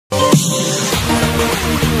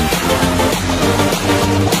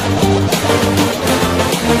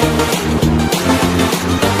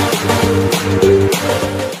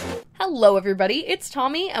Hello everybody, it's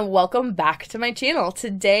Tommy and welcome back to my channel.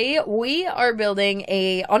 Today we are building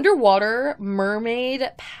a underwater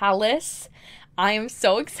mermaid palace. I am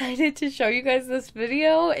so excited to show you guys this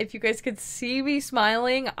video. If you guys could see me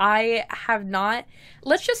smiling, I have not,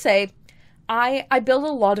 let's just say, I build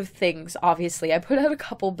a lot of things, obviously. I put out a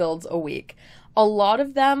couple builds a week. A lot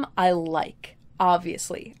of them I like,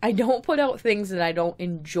 obviously. I don't put out things that I don't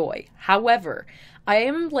enjoy. However, I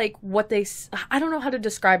am like I don't know how to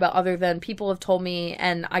describe it other than people have told me,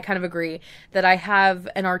 and I kind of agree, that I have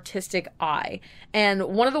an artistic eye. And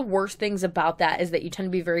one of the worst things about that is that you tend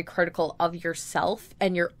to be very critical of yourself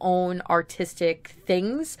and your own artistic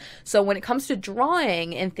things. So when it comes to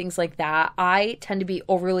drawing and things like that, I tend to be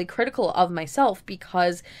overly critical of myself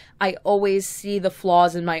because I always see the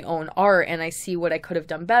flaws in my own art and I see what I could have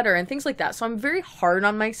done better and things like that. So I'm very hard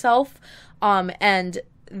on myself, and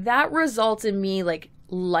that results in me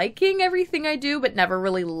liking everything I do, but never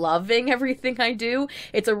really loving everything I do.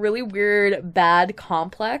 It's a really weird, bad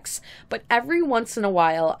complex, but every once in a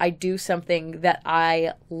while I do something that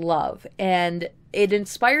I love, and it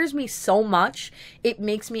inspires me so much. It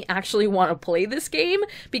makes me actually want to play this game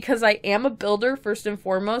because I am a builder first and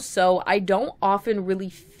foremost, so I don't often really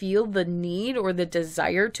feel the need or the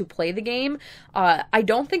desire to play the game. I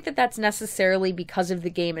don't think that that's necessarily because of the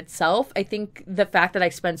game itself. I think the fact that I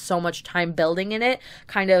spend so much time building in it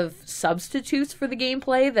kind of substitutes for the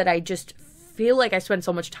gameplay, that I just feel like I spend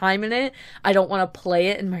so much time in it, I don't want to play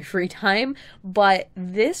it in my free time. But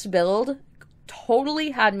this build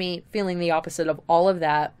totally had me feeling the opposite of all of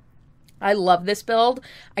that. I love this build.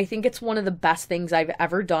 I think it's one of the best things I've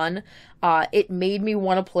ever done. It made me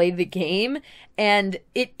want to play the game, and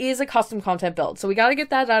it is a custom content build, so we got to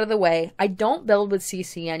get that out of the way. I don't build with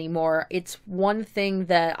CC anymore. It's one thing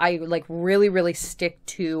that I really stick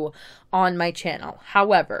to on my channel.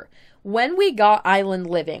 However, when we got Island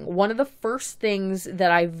Living, one of the first things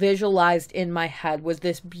that I visualized in my head was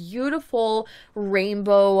this beautiful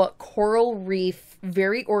rainbow coral reef,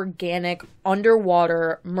 very organic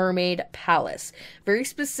underwater mermaid palace. Very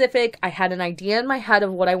specific. I had an idea in my head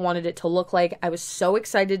of what I wanted it to look like. I was so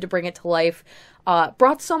excited to bring it to life.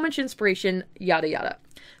 Brought so much inspiration, yada yada.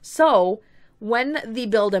 So when the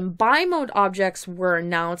build and buy mode objects were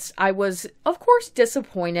announced, I was, of course,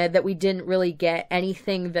 disappointed that we didn't really get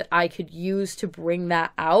anything that I could use to bring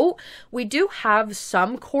that out. We do have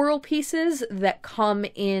some coral pieces that come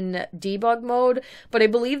in debug mode, but I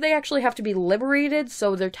believe they actually have to be liberated,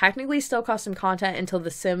 so they're technically still custom content until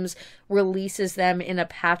The Sims releases them in a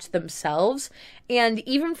patch themselves. And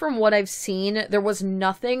even from what I've seen, there was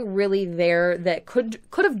nothing really there that could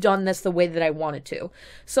have done this the way that I wanted to.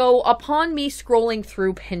 So upon me scrolling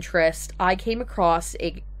through Pinterest, I came across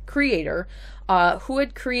a creator who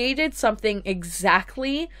had created something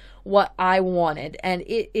exactly what I wanted, and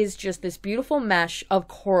it is just this beautiful mesh of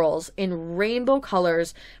corals in rainbow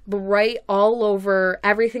colors, bright all over,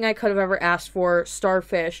 everything I could have ever asked for: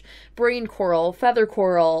 starfish, brain coral, feather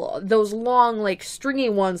coral, those long stringy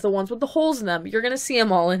ones, the ones with the holes in them. You're gonna see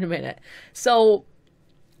them all in a minute. So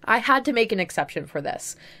I had to make an exception for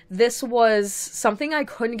this. This was something I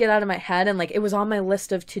couldn't get out of my head, and it was on my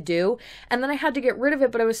list of to do, and then I had to get rid of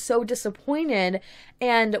it, but I was so disappointed.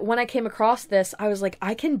 And when I came across this, I was like,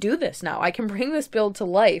 I can do this now. I can bring this build to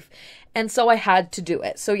life. And so I had to do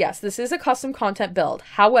it. So yes, this is a custom content build.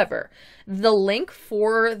 However, the link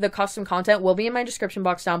for the custom content will be in my description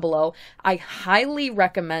box down below. I highly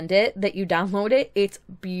recommend it, that you download it. It's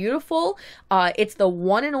beautiful. It's the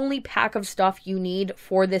one and only pack of stuff you need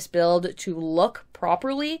for this build to look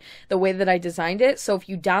properly the way that I designed it. So if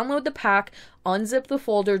you download the pack, unzip the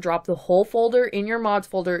folder, drop the whole folder in your mods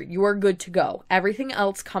folder, you are good to go. Everything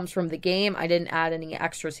else comes from the game. I didn't add any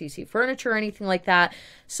extra CC furniture or anything like that.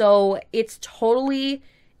 So it's totally,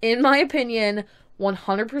 in my opinion,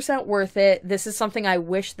 100% worth it. This is something I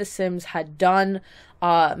wish The Sims had done.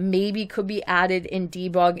 Maybe could be added in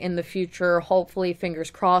debug in the future. Hopefully,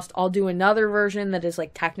 fingers crossed, I'll do another version that is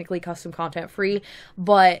technically custom content free.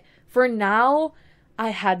 But for now, I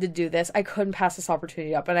had to do this. I couldn't pass this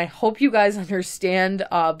opportunity up, and I hope you guys understand,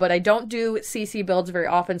 but I don't do CC builds very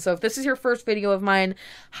often, so if this is your first video of mine,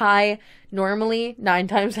 hi. Normally, 9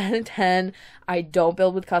 times out of 10, I don't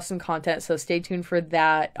build with custom content, so stay tuned for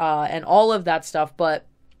that, and all of that stuff, but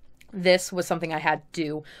this was something I had to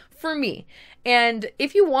do for me. And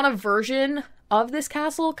if you want a version of this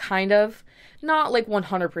castle, kind of, not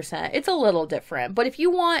 100%, it's a little different, but if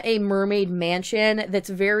you want a mermaid mansion that's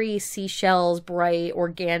very seashells, bright,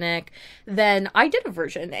 organic, then I did a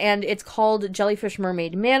version, and it's called Jellyfish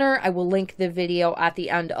Mermaid Manor. I will link the video at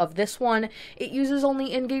the end of this one. It uses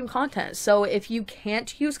only in-game content, so if you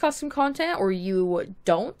can't use custom content, or you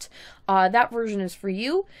don't, that version is for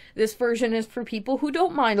you. This version is for people who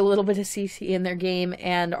don't mind a little bit of CC in their game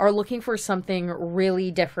and are looking for something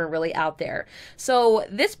really different, really out there. So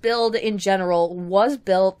this build in general was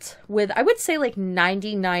built with, I would say, like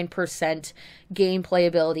 99% game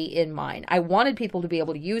playability in mind. I wanted people to be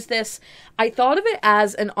able to use this. I thought of it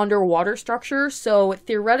as an underwater structure, so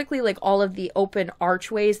theoretically, like all of the open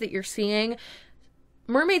archways that you're seeing,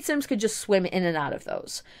 mermaid sims could just swim in and out of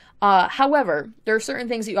those. However, there are certain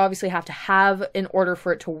things that you obviously have to have in order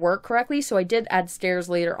for it to work correctly. So I did add stairs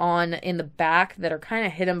later on in the back that are kind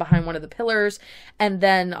of hidden behind one of the pillars, and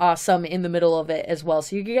then some in the middle of it as well,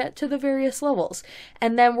 so you can get to the various levels.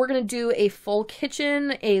 And then we're going to do a full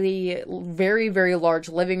kitchen, a very, very large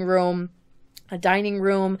living room, a dining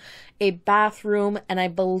room, a bathroom, and I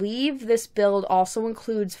believe this build also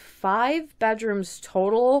includes 5 bedrooms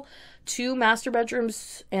total, 2 master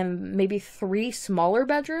bedrooms and maybe 3 smaller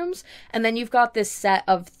bedrooms, and then you've got this set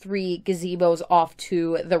of 3 gazebos off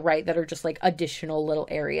to the right that are just like additional little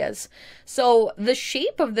areas. So the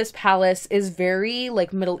shape of this palace is very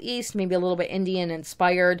like Middle East, maybe a little bit Indian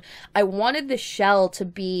inspired. I wanted the shell to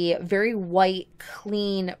be very white,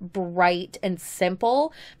 clean, bright, and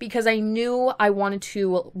simple because I knew I wanted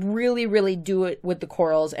to really do it with the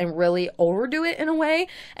corals and really overdo it in a way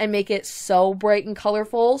and make it so bright and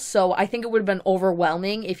colorful. So I think it would have been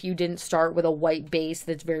overwhelming if you didn't start with a white base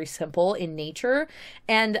that's very simple in nature.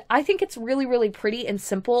 And I think it's really pretty and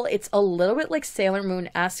simple. It's a little bit like Sailor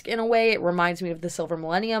Moon-esque in a way. It reminds me of the Silver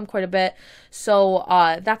Millennium quite a bit. So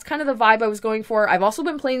that's kind of the vibe I was going for. I've also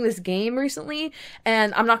been playing this game recently,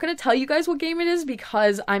 and I'm not going to tell you guys what game it is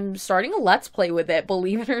because I'm starting a Let's Play with it,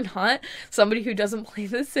 believe it or not. Somebody who doesn't play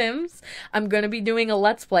The Sims, I'm going to be doing a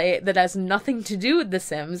Let's Play that has nothing to do with The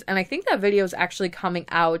Sims, and I think that video is actually coming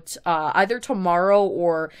out either tomorrow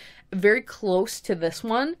or very close to this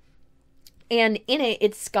one. And in it,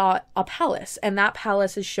 it's got a palace, and that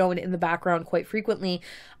palace is shown in the background quite frequently,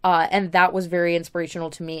 and that was very inspirational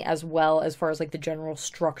to me as well as far as like the general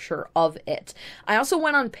structure of it. I also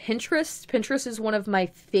went on Pinterest. Pinterest is one of my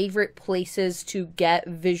favorite places to get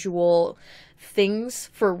visual things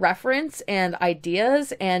for reference and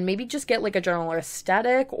ideas, and maybe just get like a general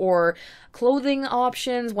aesthetic or clothing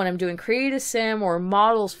options when I'm doing creative sim, or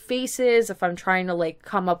models' faces if I'm trying to like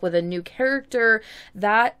come up with a new character.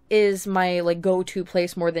 That is my like go-to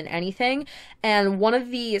place more than anything. And one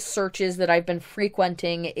of the searches that I've been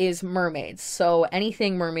frequenting is mermaids. So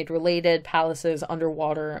anything mermaid related, palaces,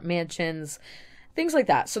 underwater mansions, things like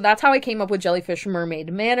that. So that's how I came up with Jellyfish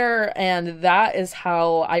Mermaid Manor, and that is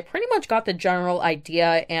how I pretty much got the general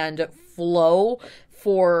idea and flow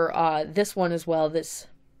for this one as well, this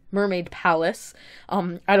Mermaid Palace.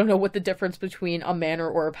 I don't know what the difference between a manor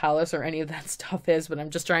or a palace or any of that stuff is, but I'm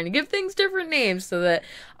just trying to give things different names so that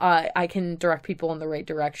I can direct people in the right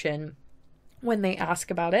direction when they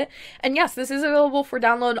ask about it. And yes, this is available for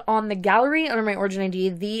download on the gallery under my origin ID,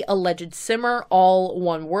 The Alleged Simmer, all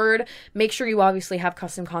one word. Make sure you obviously have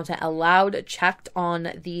custom content allowed checked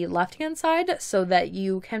on the left-hand side so that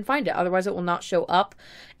you can find it. Otherwise, it will not show up.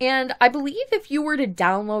 And I believe if you were to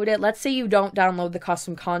download it, let's say you don't download the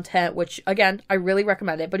custom content, which again, I really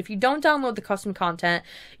recommend it, but if you don't download the custom content,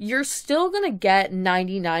 you're still going to get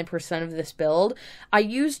 99% of this build. I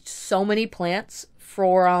used so many plants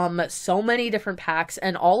for so many different packs,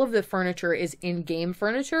 and all of the furniture is in-game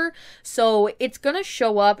furniture, so it's gonna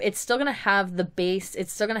show up. It's still gonna have the base,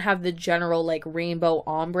 it's still gonna have the general like rainbow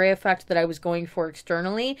ombre effect that I was going for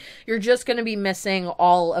externally. You're just gonna be missing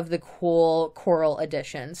all of the cool coral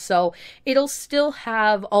additions, so it'll still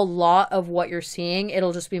have a lot of what you're seeing.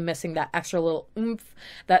 It'll just be missing that extra little oomph,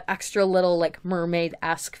 that extra little like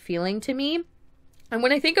mermaid-esque feeling to me. And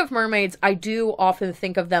when I think of mermaids, I do often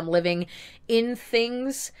think of them living in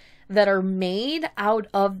things that are made out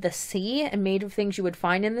of the sea and made of things you would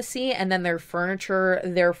find in the sea, and then their furniture,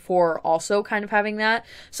 therefore, also kind of having that.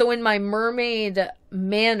 So in my mermaid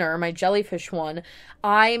manor, my jellyfish one,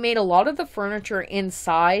 I made a lot of the furniture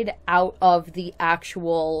inside out of the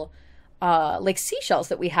actual like seashells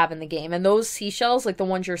that we have in the game. And those seashells, like the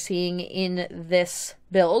ones you're seeing in this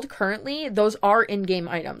build currently, those are in-game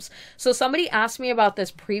items. So somebody asked me about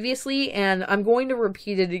this previously, and I'm going to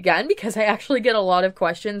repeat it again because I actually get a lot of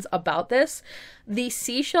questions about this. The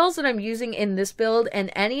seashells that I'm using in this build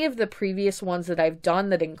and any of the previous ones that I've done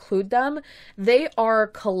that include them, they are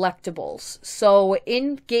collectibles. So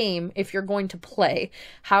in game, if you're going to play,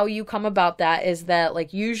 how you come about that is that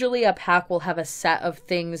like usually a pack will have a set of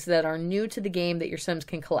things that are new to the game that your Sims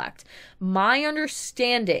can collect. My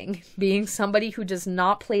understanding, being somebody who does not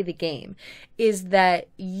not play the game is that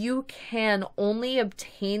you can only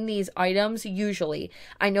obtain these items usually.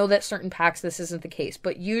 I know that certain packs this isn't the case,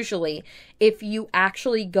 but usually if you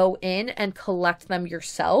actually go in and collect them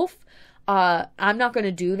yourself. I'm not going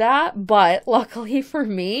to do that, but luckily for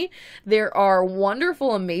me, there are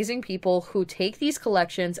wonderful, amazing people who take these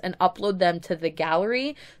collections and upload them to the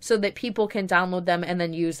gallery so that people can download them and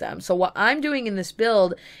then use them. So what I'm doing in this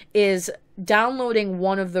build is downloading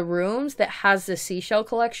one of the rooms that has the seashell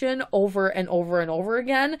collection over and over and over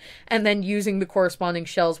again, and then using the corresponding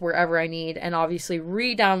shells wherever I need, and obviously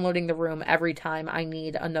re-downloading the room every time I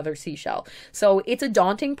need another seashell. So it's a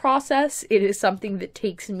daunting process. It is something that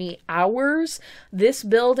takes me hours. This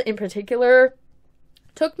build in particular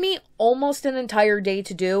took me almost an entire day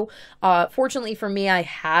to do. Fortunately for me, I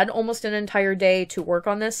had almost an entire day to work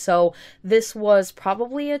on this, so this was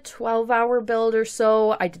probably a 12-hour build or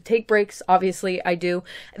so. I did take breaks, obviously I do.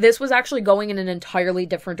 This was actually going in an entirely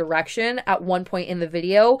different direction. At one point in the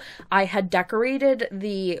video, I had decorated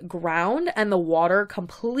the ground and the water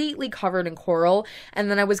completely covered in coral,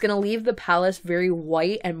 and then I was going to leave the palace very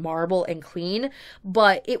white and marble and clean,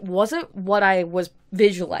 but it wasn't what I was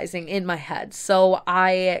visualizing in my head. So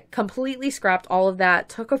I completely scrapped all of that,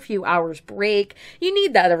 took a few hours break. You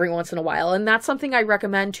need that every once in a while, and that's something I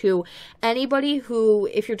recommend to anybody who,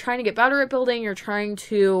 if you're trying to get better at building,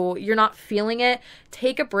 you're not feeling it,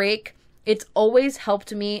 take a break. It's always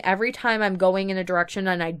helped me every time I'm going in a direction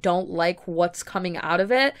and I don't like what's coming out of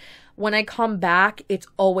it. When I come back, it's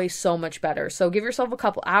always so much better. So give yourself a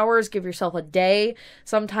couple hours, give yourself a day,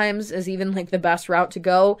 sometimes is even like the best route to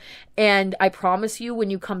go. And I promise you, when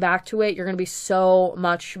you come back to it, you're going to be so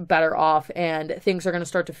much better off and things are going to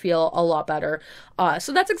start to feel a lot better.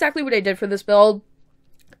 So that's exactly what I did for this build.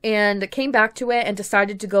 And came back to it and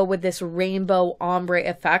decided to go with this rainbow ombre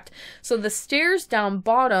effect. So the stairs down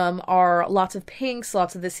bottom are lots of pinks,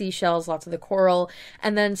 lots of the seashells, lots of the coral,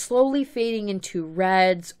 and then slowly fading into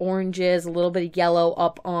reds, oranges, a little bit of yellow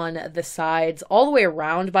up on the sides, all the way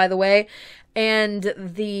around, by the way. And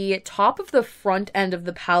the top of the front end of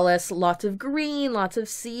the palace, lots of green, lots of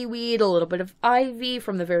seaweed, a little bit of ivy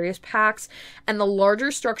from the various packs, and the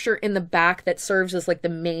larger structure in the back that serves as like the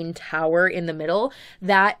main tower in the middle,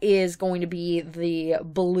 that is going to be the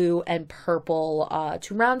blue and purple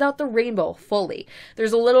to round out the rainbow fully.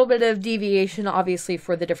 There's a little bit of deviation, obviously,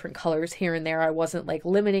 for the different colors here and there. I wasn't like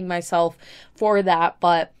limiting myself for that,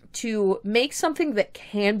 but to make something that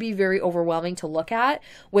can be very overwhelming to look at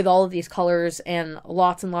with all of these colors and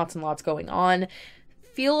lots and lots and lots going on,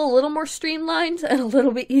 feel a little more streamlined and a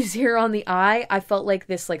little bit easier on the eye. I felt like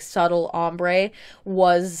this like subtle ombre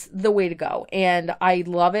was the way to go, and I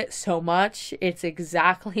love it so much. It's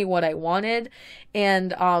exactly what I wanted.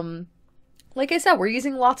 And like I said, we're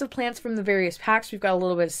using lots of plants from the various packs. We've got a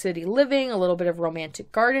little bit of city living, a little bit of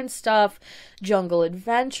romantic garden stuff, jungle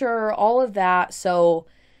adventure, all of that. So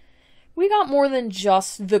we got more than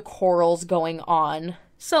just the corals going on.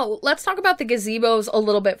 So let's talk about the gazebos a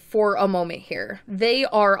little bit for a moment here. They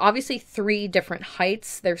are obviously 3 different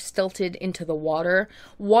heights. They're stilted into the water.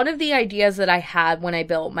 One of the ideas that I had when I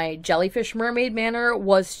built my jellyfish mermaid manor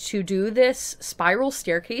was to do this spiral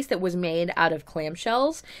staircase that was made out of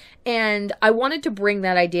clamshells. And I wanted to bring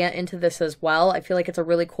that idea into this as well. I feel like it's a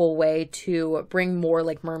really cool way to bring more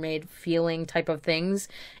like mermaid feeling type of things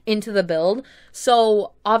into the build.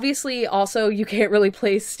 So obviously also you can't really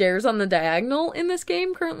place stairs on the diagonal in this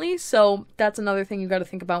game currently. So that's another thing you got to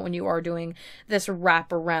think about when you are doing this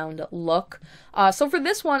wraparound look. So for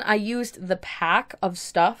this one, I used the pack of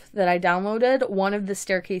stuff that I downloaded. One of the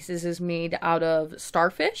staircases is made out of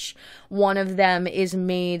starfish. One of them is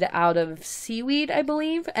made out of seaweed, I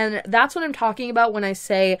believe. And that's what I'm talking about when I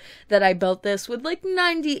say that I built this with like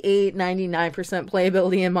 98, 99%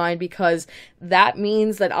 playability in mind, because that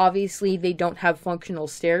means that obviously they don't have functional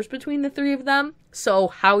stairs between the 3 of them. So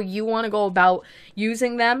how you want to go about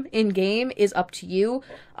using them in game is up to you.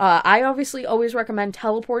 I obviously always recommend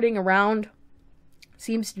teleporting around.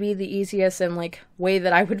 Seems to be the easiest and like way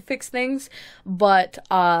that I would fix things, but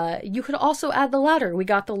you could also add the ladder. We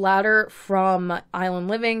got the ladder from Island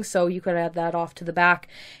Living, so you could add that off to the back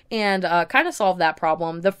and kind of solve that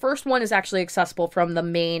problem. The first one is actually accessible from the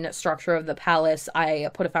main structure of the palace. I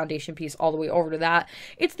put a foundation piece all the way over to that.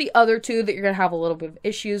 It's the other 2 that you're gonna have a little bit of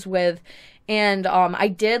issues with. And I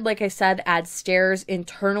did, like I said, add stairs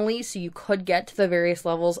internally so you could get to the various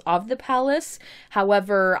levels of the palace.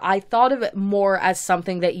 However, I thought of it more as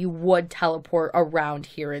something that you would teleport around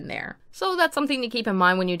here and there. So that's something to keep in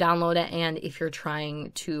mind when you download it and if you're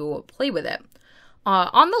trying to play with it.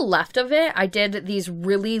 On the left of it, I did these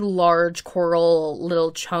really large coral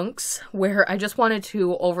little chunks where I just wanted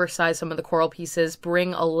to oversize some of the coral pieces,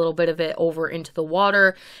 bring a little bit of it over into the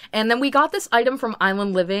water. And then we got this item from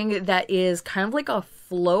Island Living that is kind of like a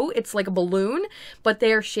float. It's like a balloon, but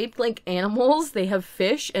they are shaped like animals. They have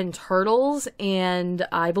fish and turtles, and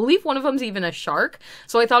I believe one of them's even a shark.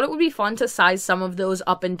 So I thought it would be fun to size some of those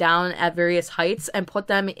up and down at various heights and put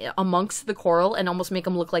them amongst the coral and almost make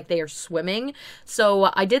them look like they are swimming.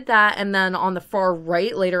 So I did that, and then on the far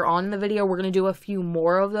right later on in the video, we're going to do a few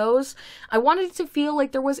more of those. I wanted it to feel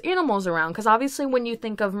like there was animals around, because obviously when you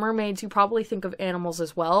think of mermaids, you probably think of animals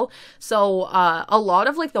as well. So a lot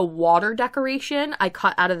of like the water decoration I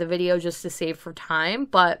cut out of the video just to save for time,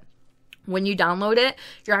 but when you download it,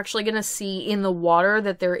 you're actually going to see in the water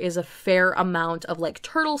that there is a fair amount of like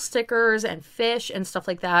turtle stickers and fish and stuff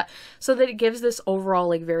like that, so that it gives this overall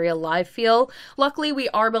like very alive feel. Luckily, we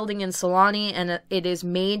are building in Sulani, and it is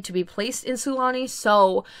made to be placed in Sulani,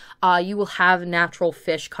 so you will have natural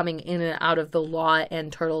fish coming in and out of the lot,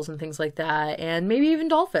 and turtles and things like that, and maybe even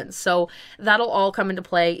dolphins. So that'll all come into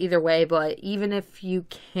play either way, but even if you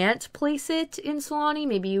can't place it in Sulani,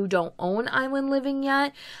 maybe you don't own Island Living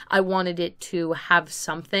yet, I wanted it to have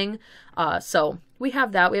something. So we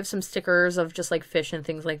have that. We have some stickers of just like fish and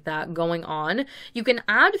things like that going on. You can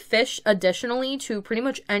add fish additionally to pretty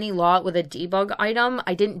much any lot with a debug item.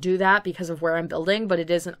 I didn't do that because of where I'm building, but it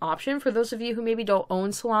is an option for those of you who maybe don't own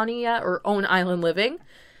Sulani yet or own Island Living.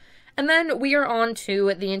 And then we are on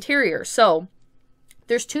to the interior. So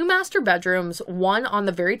there's 2 master bedrooms, one on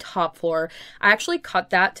the very top floor. I actually cut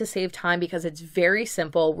that to save time because it's very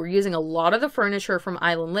simple. We're using a lot of the furniture from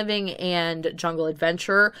Island Living and Jungle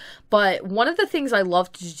Adventure, but one of the things I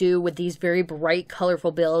love to do with these very bright,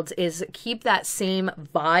 colorful builds is keep that same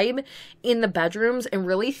vibe in the bedrooms and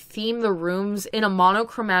really theme the rooms in a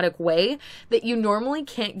monochromatic way that you normally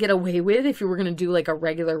can't get away with if you were going to do like a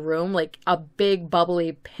regular room. Like a big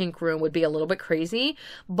bubbly pink room would be a little bit crazy,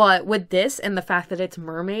 but with this and the fact that it's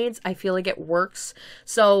mermaids, I feel like it works.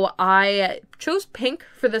 So I chose pink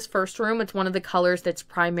for this first room. It's one of the colors that's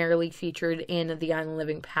primarily featured in the Island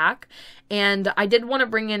Living pack. And I did want to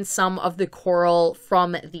bring in some of the coral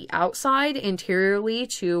from the outside interiorly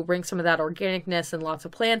to bring some of that organicness and lots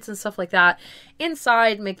of plants and stuff like that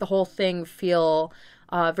inside, make the whole thing feel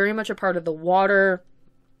very much a part of the water.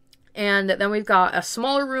 And then we've got a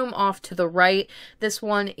smaller room off to the right. This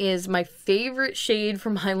one is my favorite shade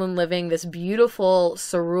from Island Living, this beautiful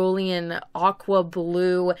cerulean aqua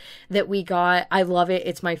blue that we got. I love it.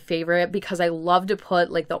 It's my favorite because I love to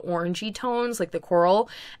put like the orangey tones, like the coral,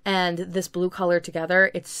 and this blue color together.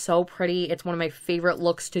 It's so pretty. It's one of my favorite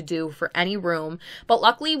looks to do for any room. But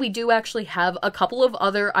luckily, we do actually have a couple of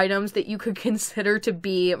other items that you could consider to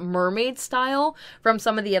be mermaid style from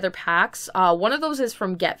some of the other packs. One of those is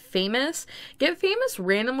from Get Famous. Get Famous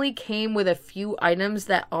randomly came with a few items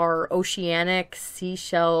that are oceanic,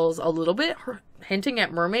 seashells, a little bit hinting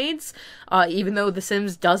at mermaids, even though The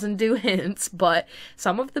Sims doesn't do hints, but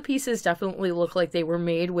some of the pieces definitely look like they were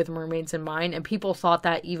made with mermaids in mind, and people thought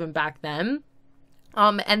that even back then.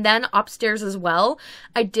 And then upstairs as well,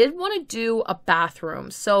 I did want to do a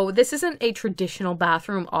bathroom. So this isn't a traditional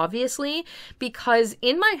bathroom, obviously, because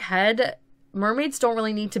in my head, mermaids don't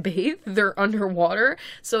really need to bathe. They're underwater.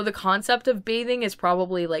 So the concept of bathing is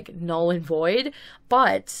probably like null and void.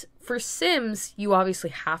 But for Sims, you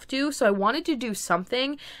obviously have to. So I wanted to do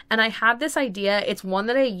something, and I had this idea. It's one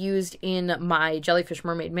that I used in my Jellyfish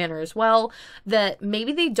Mermaid Manor as well, that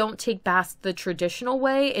maybe they don't take baths the traditional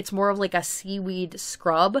way. It's more of like a seaweed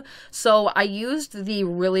scrub. So I used the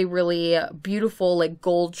really, really beautiful like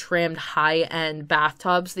gold trimmed high-end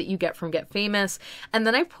bathtubs that you get from Get Famous, and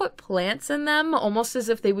then I put plants in them almost as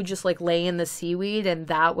if they would just like lay in the seaweed, and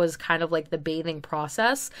that was kind of like the bathing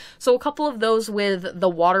process. So a couple of those with the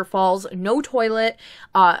waterfalls, no toilet,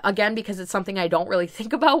 again, because it's something I don't really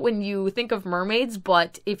think about when you think of mermaids,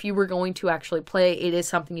 but if you were going to actually play, it is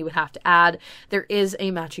something you would have to add. There is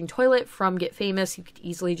a matching toilet from Get Famous. You could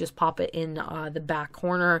easily just pop it in the back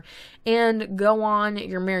corner and go on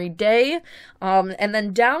your merry day. And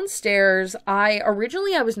then downstairs, I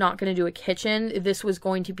was not going to do a kitchen. This was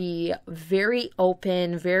going to be very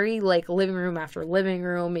open, very like living room after living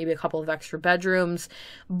room, maybe a couple of extra bedrooms,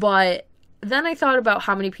 but then I thought about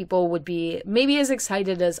how many people would be maybe as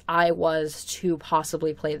excited as I was to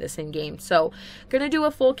possibly play this in game. So gonna do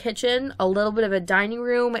a full kitchen, a little bit of a dining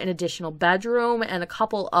room, an additional bedroom, and a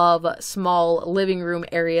couple of small living room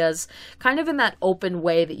areas, kind of in that open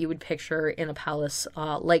way that you would picture in a palace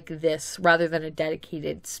like this, rather than a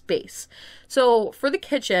dedicated space. So for the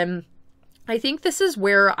kitchen, I think this is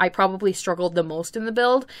where I probably struggled the most in the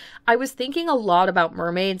build. I was thinking a lot about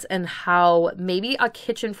mermaids and how maybe a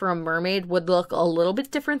kitchen for a mermaid would look a little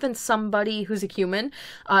bit different than somebody who's a human,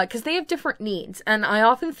 because they have different needs. And I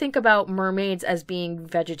often think about mermaids as being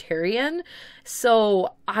vegetarian,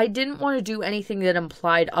 so I didn't want to do anything that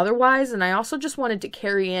implied otherwise. And I also just wanted to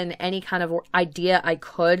carry in any kind of idea I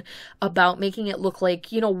could about making it look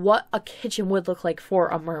like, you know, what a kitchen would look like for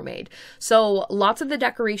a mermaid. So lots of the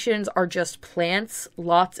decorations are just plants,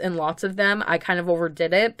 lots and lots of them. I kind of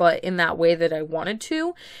overdid it, but in that way that I wanted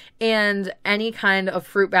to. And any kind of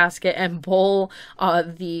fruit basket and bowl,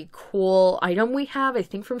 the cool item we have, I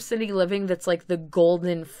think from City Living, that's like the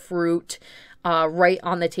golden fruit right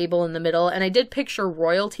on the table in the middle. And I did picture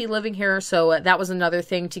royalty living here, so that was another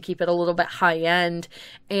thing to keep it a little bit high end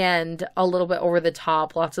and a little bit over the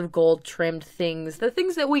top. Lots of gold trimmed things, the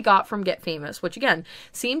things that we got from Get Famous, which again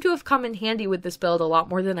seem to have come in handy with this build a lot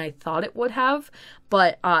more than I thought it would have.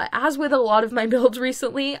 But as with a lot of my builds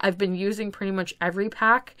recently, I've been using pretty much every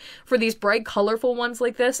pack. For these bright colorful ones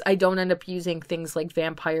like this, I don't end up using things like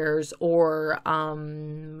vampires or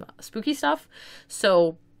spooky stuff.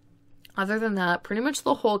 So other than that, pretty much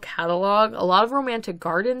the whole catalog, a lot of romantic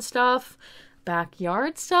garden stuff,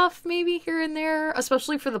 backyard stuff maybe here and there,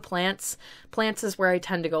 especially for the plants. Plants is where I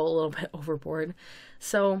tend to go a little bit overboard.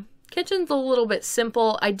 So kitchen's a little bit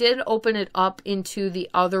simple. I did open it up into the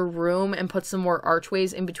other room and put some more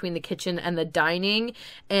archways in between the kitchen and the dining,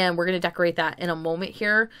 and we're going to decorate that in a moment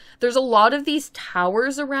here. There's a lot of these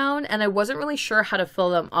towers around, and I wasn't really sure how to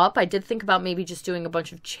fill them up. I did think about maybe just doing a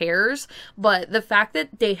bunch of chairs, but the fact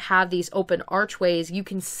that they have these open archways, you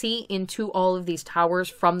can see into all of these towers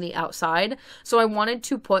from the outside, so I wanted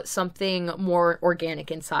to put something more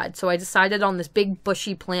organic inside. So I decided on this big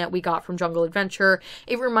bushy plant we got from Jungle Adventure.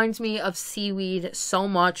 It reminds me of seaweed so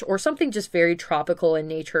much, or something just very tropical in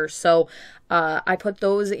nature. So I put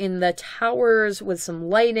those in the towers with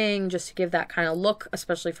some lighting just to give that kind of look,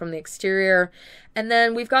 especially from the exterior. And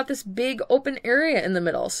then we've got this big open area in the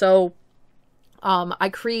middle. So I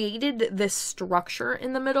created this structure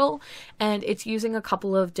in the middle, and it's using a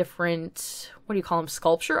couple of different, what do you call them,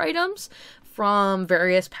 sculpture items from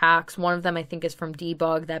various packs. One of them I think is from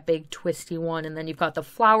Debug, that big twisty one, and then you've got the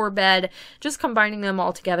flower bed, just combining them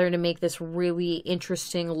all together to make this really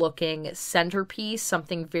interesting looking centerpiece,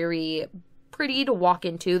 something very pretty to walk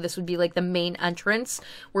into. This would be like the main entrance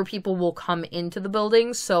where people will come into the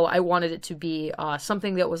building, so I wanted it to be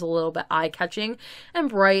something that was a little bit eye-catching and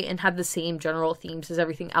bright and had the same general themes as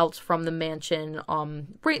everything else from the mansion,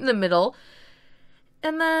 right in the middle.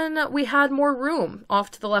 And then we had more room off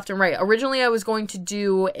to the left and right. Originally, I was going to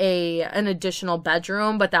do an additional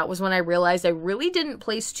bedroom, but that was when I realized I really didn't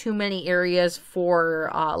place too many areas for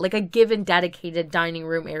like a given dedicated dining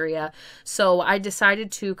room area. So I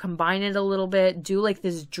decided to combine it a little bit, do like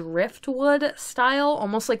this driftwood style,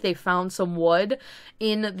 almost like they found some wood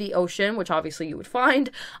in the ocean, which obviously you would find,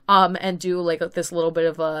 and do like this little bit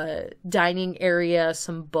of a dining area,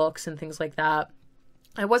 some books and things like that.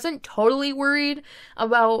 I wasn't totally worried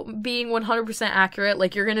about being 100% accurate.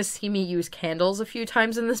 Like, you're going to see me use candles a few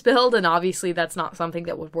times in this build, and obviously that's not something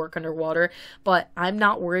that would work underwater, but I'm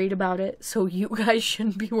not worried about it, so you guys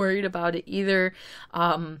shouldn't be worried about it either.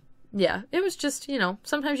 Yeah, it was just, you know,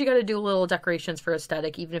 sometimes you got to do little decorations for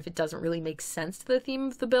aesthetic, even if it doesn't really make sense to the theme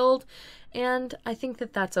of the build, and I think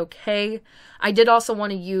that that's okay. I did also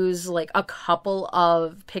want to use, like, a couple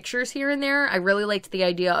of pictures here and there. I really liked the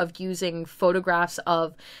idea of using photographs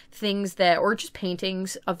of things that, or just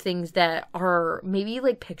paintings of things that are maybe,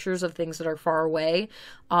 like, pictures of things that are far away,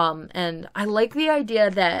 and I like the idea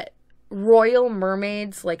that royal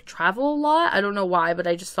mermaids like travel a lot. I don't know why, but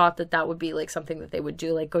I just thought that that would be like something that they would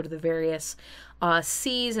do, like go to the various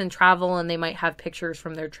seas and travel, and they might have pictures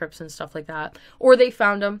from their trips and stuff like that, or they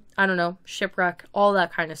found them, I don't know, shipwreck, all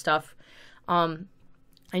that kind of stuff.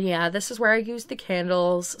 And yeah, this is where I use the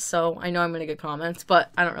candles, so I know I'm going to get comments,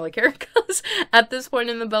 but I don't really care because at this point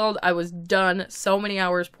in the build, I was done. So many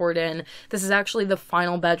hours poured in. This is actually the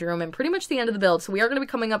final bedroom and pretty much the end of the build, so we are going to be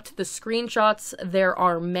coming up to the screenshots. There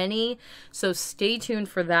are many, so stay tuned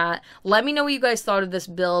for that. Let me know what you guys thought of this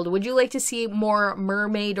build. Would you like to see more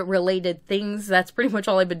mermaid-related things? That's pretty much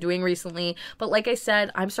all I've been doing recently, but like I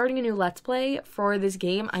said, I'm starting a new Let's Play for this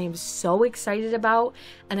game I am so excited about,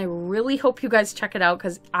 and I really hope you guys check it out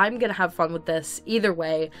because I'm gonna have fun with this either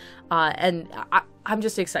way, and I'm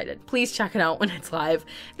just excited. Please check it out when it's live.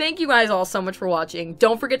 Thank you guys all so much for watching.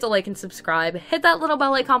 Don't forget to like and subscribe. Hit that little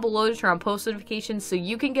bell icon below to turn on post notifications so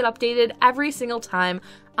you can get updated every single time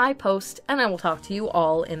I post, and I will talk to you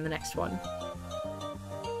all in the next one.